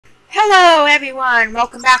Hello everyone,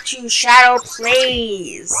 welcome back to Shadow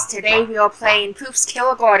Plays. Today we are playing Poofs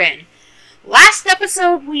Killergarten. Last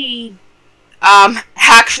episode we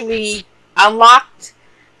actually unlocked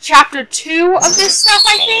chapter 2 of this stuff,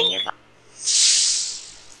 I think.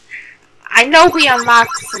 I know we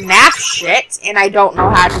unlocked FNAF shit, and I don't know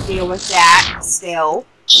how to deal with that still.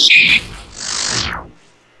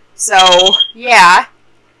 So, yeah.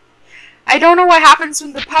 I don't know what happens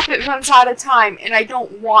when the puppet runs out of time, and I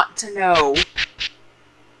don't want to know.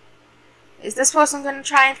 Is this person gonna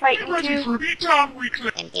try and fight me too?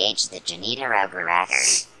 Engage the Janita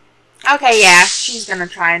Rogeracker. Okay, yeah, she's gonna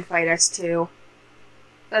try and fight us too.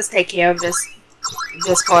 Let's take care of this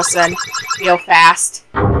person real fast.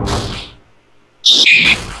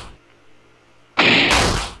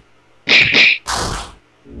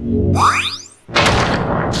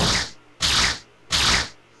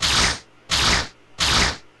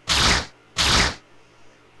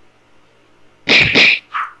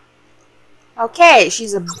 Okay,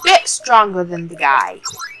 she's a bit stronger than the guy.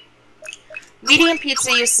 Medium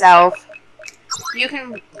pizza yourself. You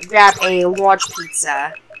can grab a large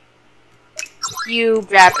pizza. You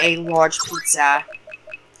grab a large pizza.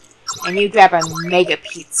 And you grab a mega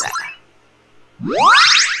pizza.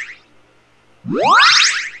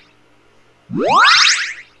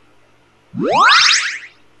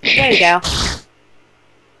 There you go.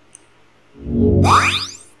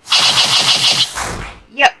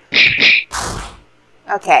 Yep.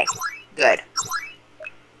 Okay, good.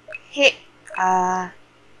 Hit, rattle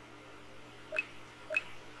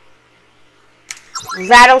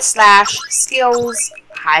slash, skills,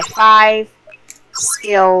 high five,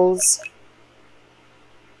 skills,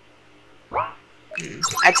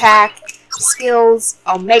 attack, skills,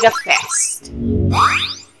 omega fist.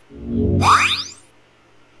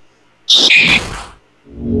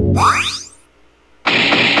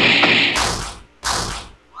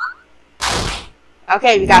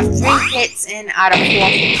 Okay, we got 3 hits in out of 4 for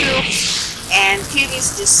Poofs, and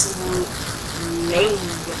Pewdie's just slaying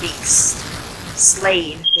the beast.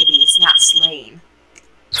 Slaying the beast, not slain.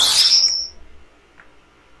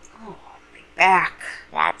 Oh, my back.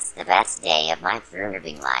 That's the best day of my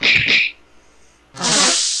fruiting life.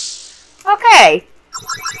 Okay.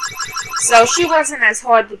 So she wasn't as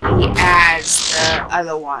hard to beat as the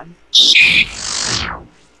other one.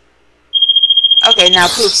 Okay, now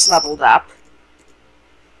Poofs leveled up.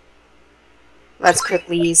 Let's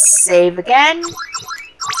quickly save again.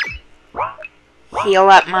 Heal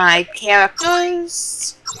up my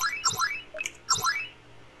characters.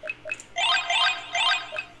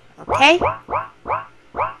 Okay.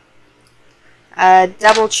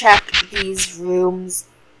 Double check these rooms.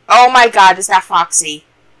 Oh my god, is that Foxy?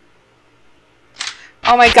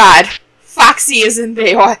 Oh my god, Foxy is in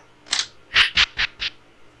there.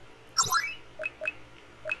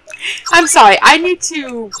 I'm sorry, I need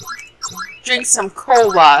to drink some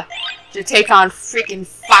cola to take on freaking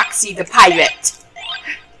Foxy the pirate.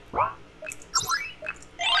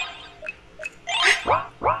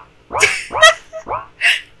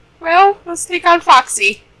 Well, let's take on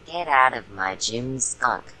Foxy. Get out of my gym,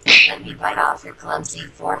 skunk. Let me bite off your clumsy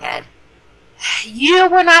forehead. You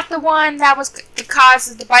were not the one that was the cause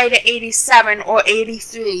of the bite at 87 or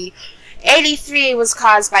 83. 83 was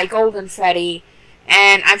caused by Golden Freddy,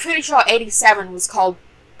 and I'm pretty sure 87 was caused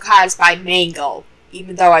by Mangle,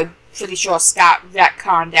 even though I'm pretty sure Scott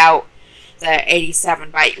retconned out the 87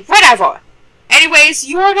 bite. Whatever. Anyways,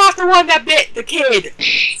 you're not the one that bit the kid.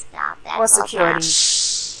 Stop that. Or security.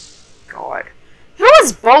 God. Who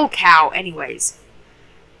is Bull Cow, anyways?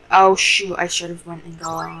 Oh shoot, I should have went and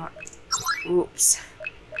gone. Oops.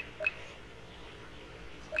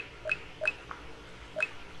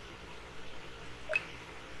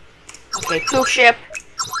 Okay, Poof ship.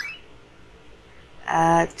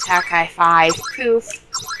 Attack high five. Poof.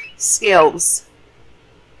 Skills.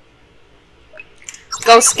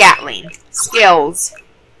 Go Scatling. Skills.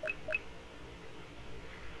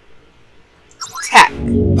 Tech.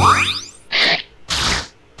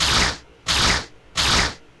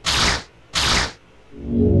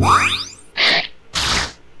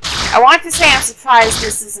 I want to say I'm surprised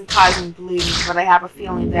this isn't causing bleeding, but I have a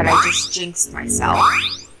feeling that I just jinxed myself.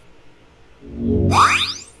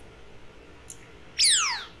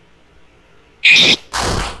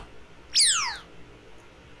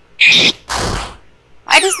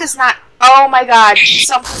 Why does this not... Oh my god,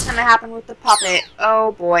 something's gonna happen with the puppet.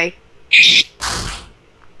 Oh boy.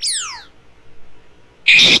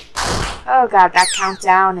 Oh god, that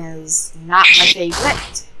countdown is not my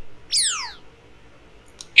favorite.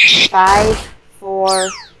 5, 4,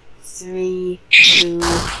 3, 2,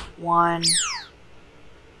 1.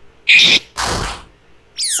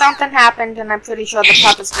 Something happened, and I'm pretty sure the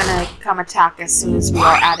puppet's gonna come attack as soon as we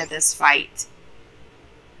are out of this fight.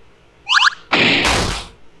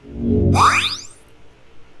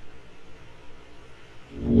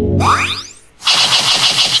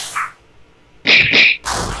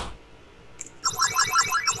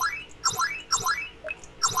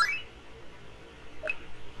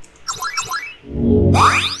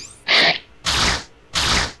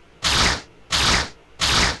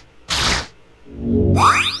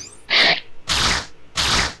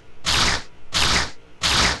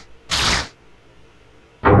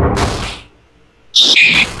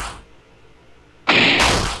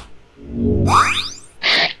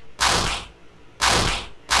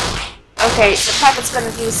 Okay, the puppet's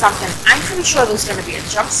gonna do something. I'm pretty sure there's gonna be a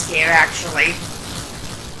jump scare, actually.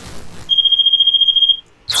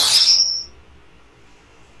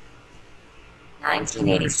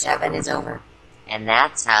 "1987 is over, and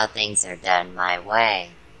that's how things are done my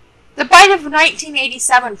way." The bite of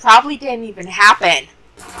 1987 probably didn't even happen.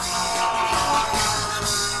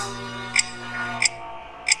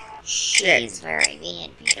 Shit. He's very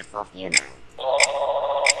and beautiful funeral.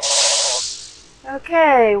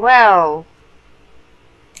 Okay, well.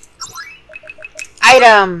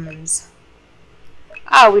 Items.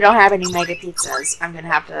 Oh, we don't have any mega pizzas. I'm gonna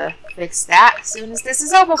have to fix that as soon as this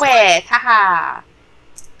is over with. Haha.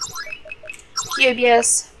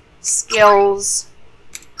 Cubius. Skills.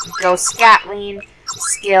 Ghost Gatling.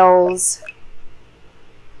 Skills.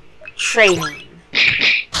 Training.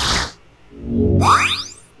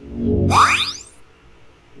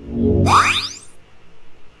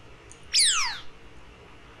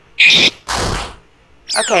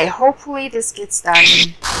 Okay, hopefully this gets done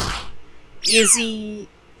easy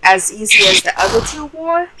as the other two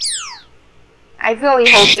were. I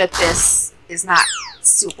really hope that this is not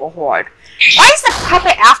super hard. Why is the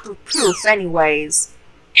puppet after Poof anyways?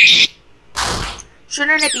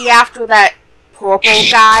 Shouldn't it be after that purple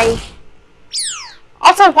guy?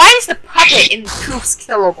 Also, why is the puppet in Poofs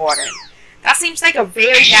Killergarten? That seems like a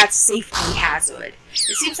very bad safety hazard.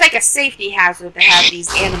 It seems like a safety hazard to have these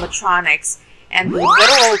animatronics and the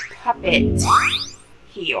little puppet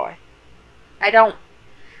here. I don't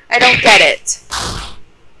get it.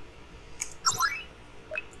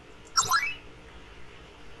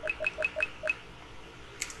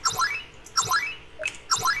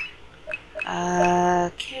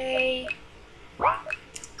 Okay.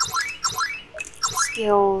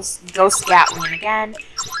 Skills, Ghost Gatling again.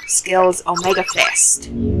 Skills, Omega Fist.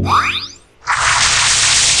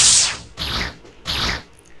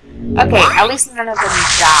 Okay, at least none of them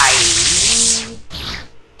died.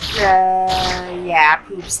 Yeah,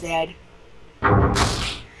 Poof's dead.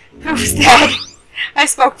 Poof's dead. I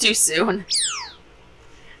spoke too soon.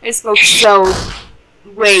 I spoke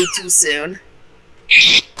way too soon.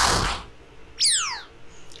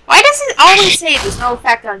 Why does it always say there's no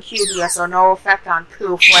effect on Cubius or no effect on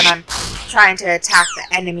Poof when I'm trying to attack the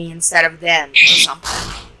enemy instead of them or something?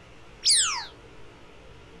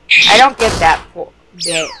 I don't get that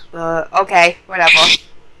bit. Okay, whatever.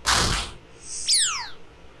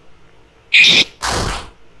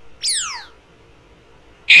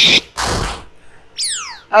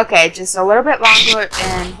 Okay, just a little bit longer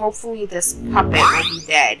and hopefully this puppet will be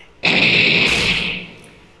dead.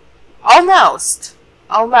 Almost.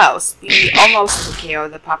 Almost. We almost took care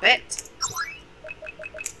of the puppet.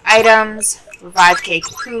 Items. Revive Cake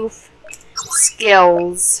Poof.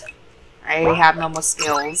 Skills. I have no more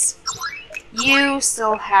skills. You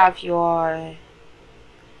still have your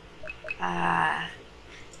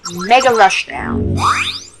Mega Rushdown.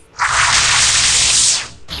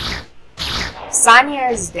 Sonya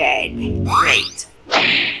is dead. Great.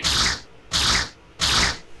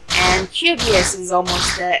 And Cubius is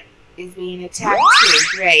almost dead. Is being attacked too.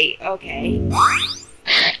 Great. Okay.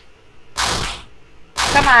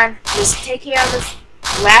 Come on. Just take care of this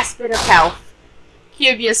last bit of health.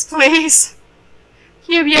 Cubius, please.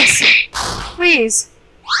 Cubius, please.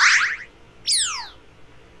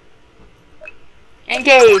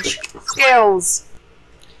 Engage. Skills.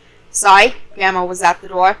 Sorry, Grandma was at the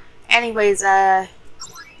door. Anyways,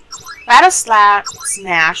 Battle Slap,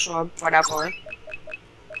 Smash, or whatever.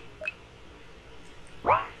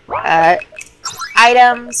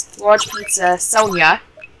 Items, Large Pizza, Sonya.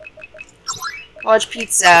 Large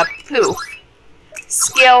Pizza, Poof.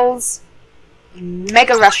 Skills,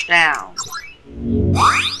 Mega Rushdown.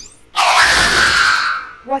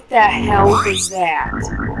 What the hell is that?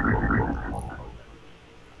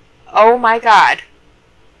 Oh my god.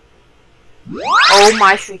 Oh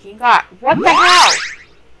my freaking god. What the hell?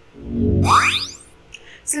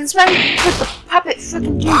 Since when could the puppet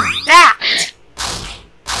freaking do that?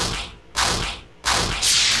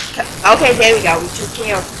 Okay, there we go. We took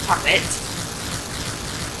care of the puppet.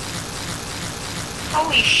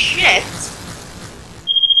 Holy shit!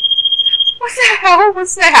 What the hell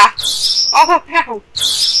was that all about?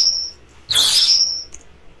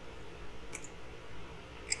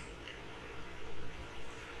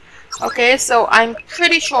 Okay, so I'm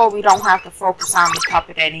pretty sure we don't have to focus on the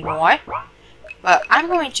puppet anymore. But I'm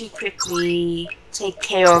going to quickly take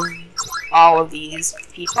care of all of these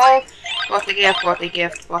people. Birthday gift, birthday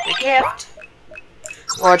gift, birthday gift.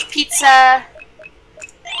 Large pizza.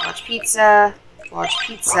 Large pizza. Large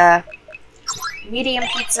pizza. Medium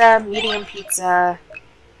pizza, medium pizza.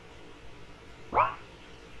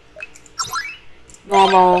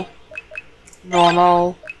 Normal.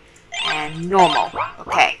 Normal. And normal.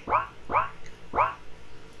 Okay.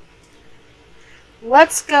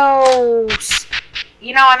 Let's go.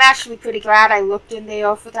 You know, I'm actually pretty glad I looked in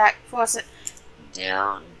there for that faucet.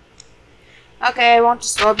 Down. Okay, I won't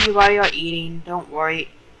disturb you while you're eating. Don't worry.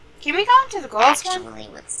 Can we go into the girls' one? Actually,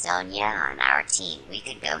 with Sonia on our team, we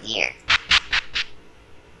could go here.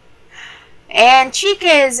 And Chica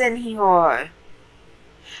is in here.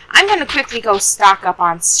 I'm gonna quickly go stock up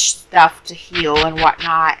on stuff to heal and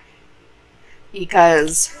whatnot.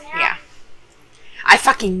 Because, yeah. I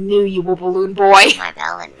fucking knew you were Balloon Boy. My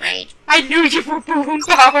bell and rage. I knew you were Balloon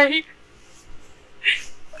Boy.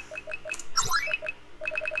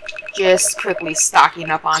 Just quickly stocking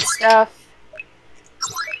up on stuff.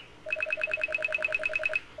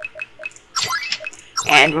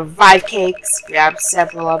 And revive cakes. Grab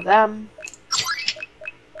several of them.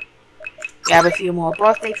 Grab a few more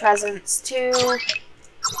birthday presents too.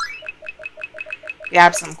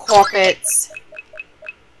 Grab some carpets.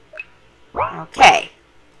 Okay.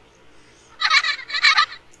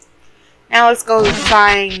 Now let's go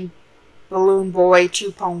find Balloon Boy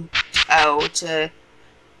 2.0 to...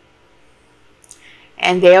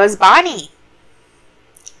 And there's Bonnie.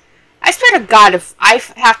 I swear to God, if I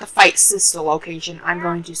have to fight Sister Location, I'm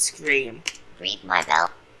going to scream. Read my bell.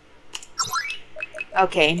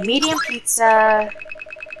 Okay, medium pizza.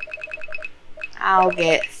 I'll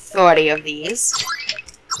get 30 of these.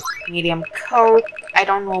 Medium Coke. I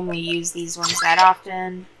don't normally use these ones that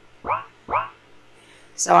often.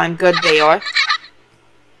 So I'm good there.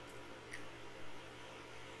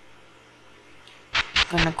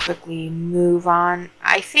 I'm gonna quickly move on.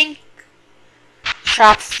 I think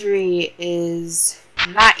shop 3 is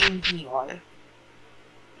not in here.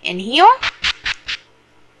 In here?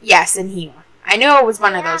 Yes, in here. I knew it was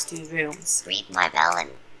one of those two rooms. Read my bell and...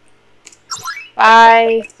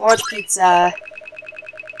 Bye. Large pizza.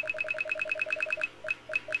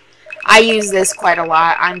 I use this quite a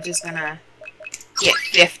lot. I'm just gonna get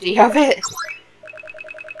 50 of it.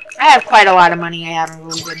 I have quite a lot of money. I haven't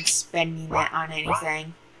really been spending it on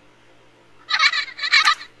anything.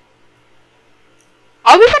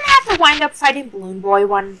 Are we gonna have to wind up fighting Balloon Boy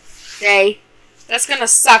one day? That's gonna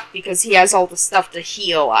suck because he has all the stuff to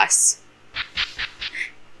heal us.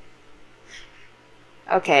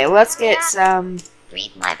 Okay, let's get some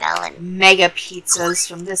Read my bell and... mega pizzas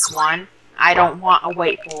from this one. I don't want a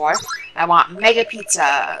whiteboard. I want mega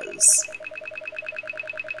pizzas.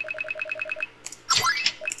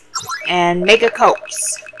 And mega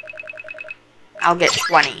cokes. I'll get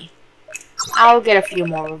 20. I'll get a few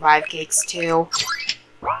more revive cakes too.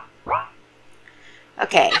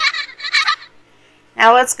 Okay.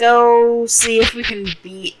 Now let's go see if we can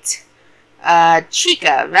beat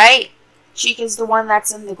Chica, right? Chica's the one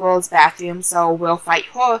that's in the girls' bathroom, so we'll fight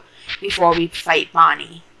her before we fight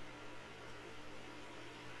Bonnie.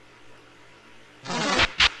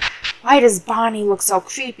 Why does Bonnie look so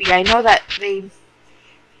creepy? I know that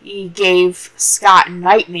he gave Scott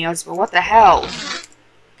nightmares, but what the hell?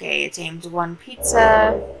 Okay, it's aimed one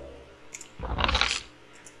pizza.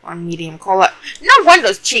 One medium cola. No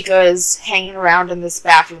wonder Chica is hanging around in this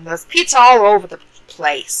bathroom. There's pizza all over the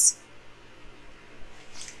place.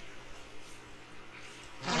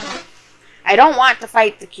 I don't want to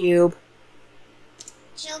fight the cube.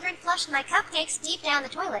 Children flushed my cupcakes deep down the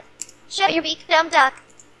toilet. Shut your beak, dumb duck.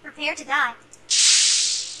 Prepare to die.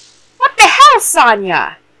 What the hell,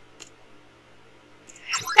 Sonia?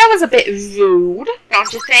 That was a bit rude,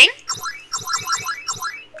 don't you think?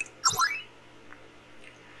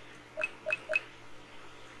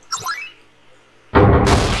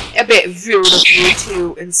 A bit rude of you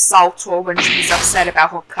to insult her when she's upset about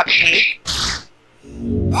her cupcake.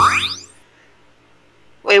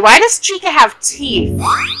 Wait, why does Chica have teeth?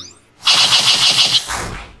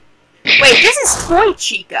 Wait, this is Toy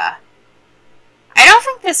Chica. I don't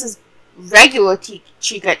think this is regular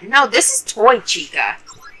Chica. No, this is Toy Chica.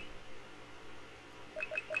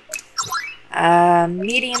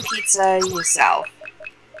 Medium pizza yourself.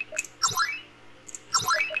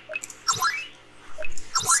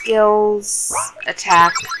 Skills,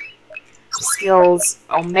 attack, skills,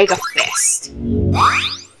 Omega Fist.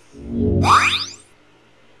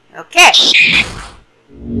 Okay.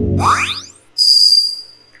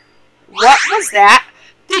 What was that?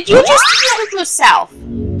 Did you just heal it yourself?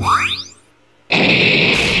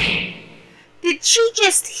 Did she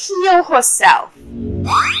just heal herself?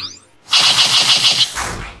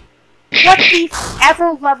 What the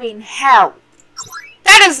ever-loving hell?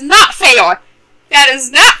 That is not fair! That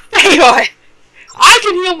is not fair! I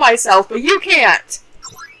can heal myself, but you can't.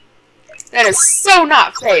 That is so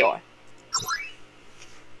not fair.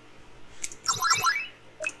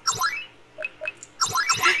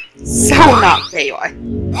 So not fair.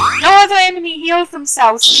 No other enemy heals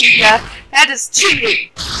themselves, Chica. That is cheating.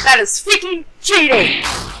 That is freaking cheating.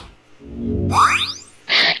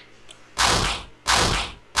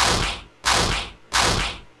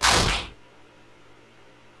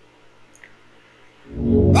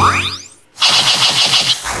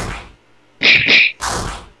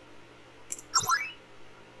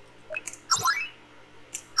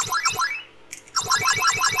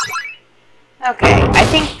 Okay, I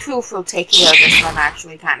think Poof will take care of this one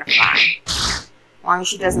actually kind of fine. As long as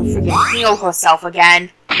she doesn't freaking heal herself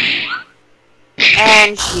again.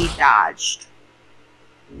 And she dodged.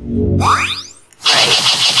 Great.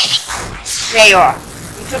 There you are.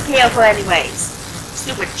 You took care of her anyways.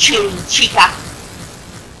 Stupid cheating Chica.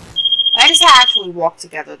 Why does that actually walk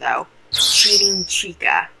together though? Cheating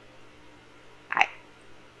Chica.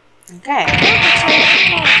 Okay.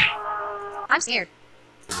 I'm scared.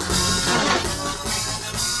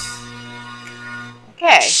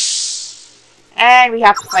 Okay. And we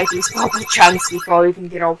have to fight these purple chunks before we can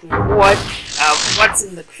get over the reward of what's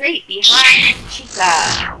in the crate behind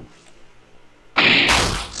Chica.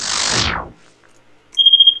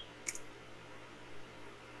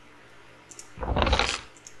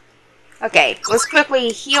 Okay, let's quickly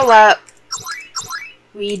heal up.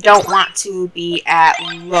 We don't want to be at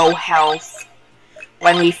low health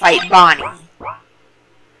when we fight Bonnie.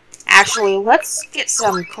 Actually, let's get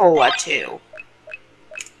some cola too.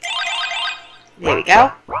 There we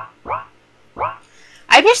go.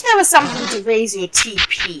 I wish there was something to raise your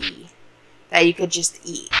TP that you could just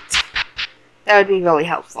eat. That would be really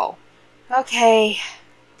helpful. Okay.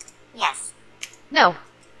 Yes. No.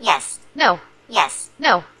 Yes. No. Yes.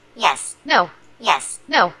 No. Yes. No. Yes.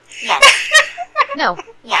 No. Yes. No.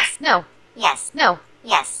 Yes. No. Yes. No.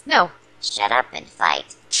 Yes. No. Shut up and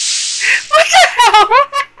fight. What the hell?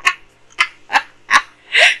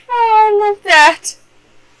 Oh, I love that.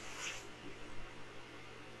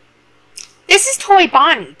 This is Toy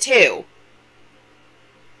Bonnie, too.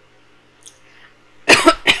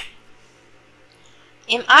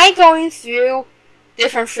 Am I going through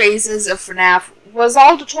different phases of FNAF? Was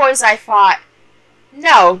all the toys I fought?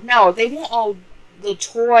 No, they weren't all the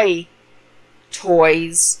toys,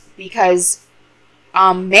 because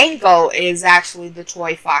Mango is actually the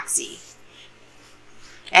toy Foxy.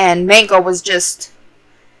 And Mango was just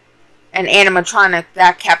an animatronic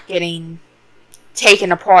that kept getting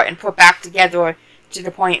taken apart and put back together to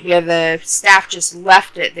the point where the staff just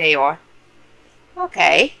left it there.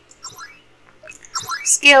 Okay.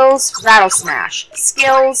 Skills, Rattle Smash.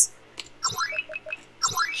 Skills,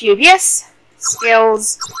 Cubius.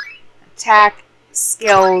 Skills, Attack.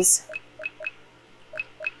 Skills,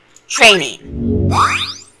 Training.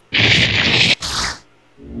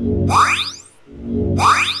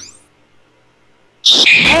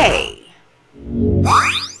 Hey.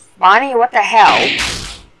 Bonnie, what the hell?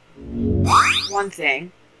 One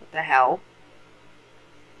thing. What the hell?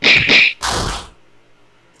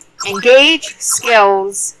 Engage,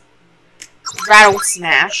 skills, rattle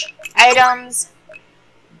smash, items,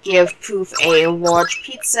 give Poof a large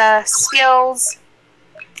pizza, skills,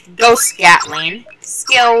 ghost Gatling,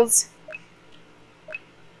 skills,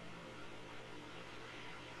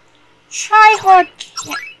 try hard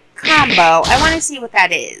combo. I want to see what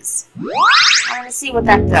that is. I want to see what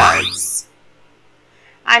that does.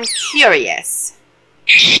 I'm curious.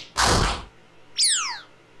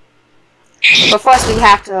 But first we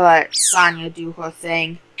have to let Sonya do her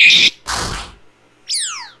thing.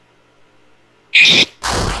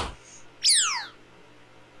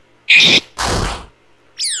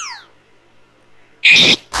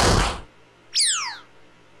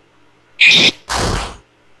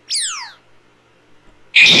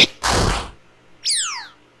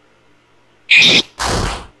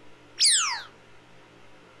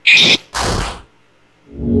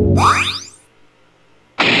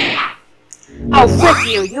 Oh, frick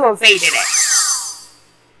you! You evaded it.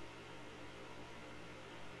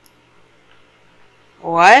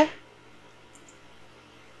 What?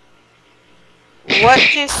 What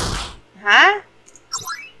just... Huh?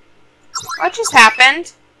 What just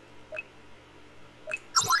happened?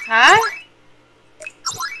 Huh?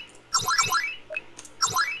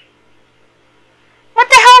 What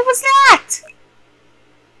the hell was that?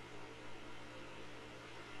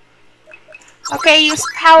 Okay, use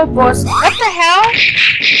power burst. What the hell?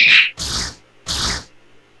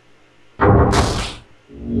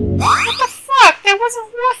 What the fuck? That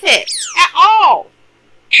wasn't worth it at all.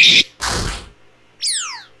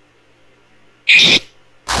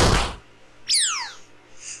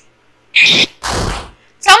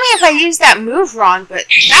 Tell me if I used that move wrong, but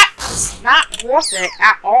that's not worth it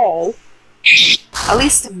at all. At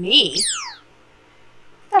least to me.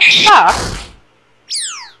 What the fuck?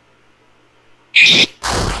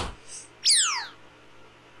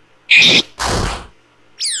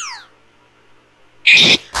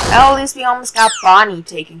 Well, at least we almost got Bonnie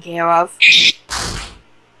taken care of.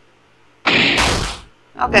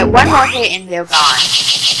 Okay, one more hit and they're gone.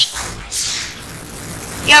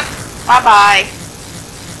 Yep, bye-bye.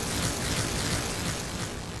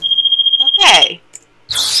 Okay.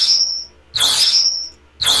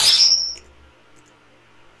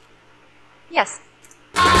 Yes.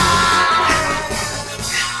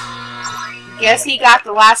 Guess he got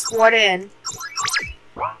the last word in.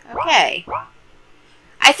 Okay.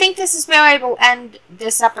 I think this is where I will end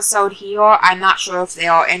this episode here. I'm not sure if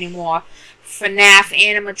there are any more FNAF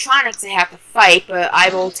animatronics I have to fight, but I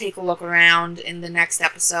will take a look around in the next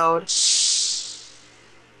episode.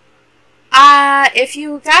 If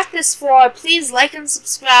you got this far, please like and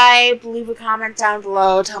subscribe, leave a comment down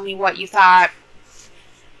below, tell me what you thought.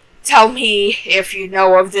 Tell me if you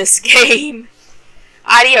know of this game.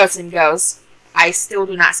 Adios, amigos. I still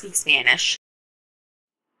do not speak Spanish.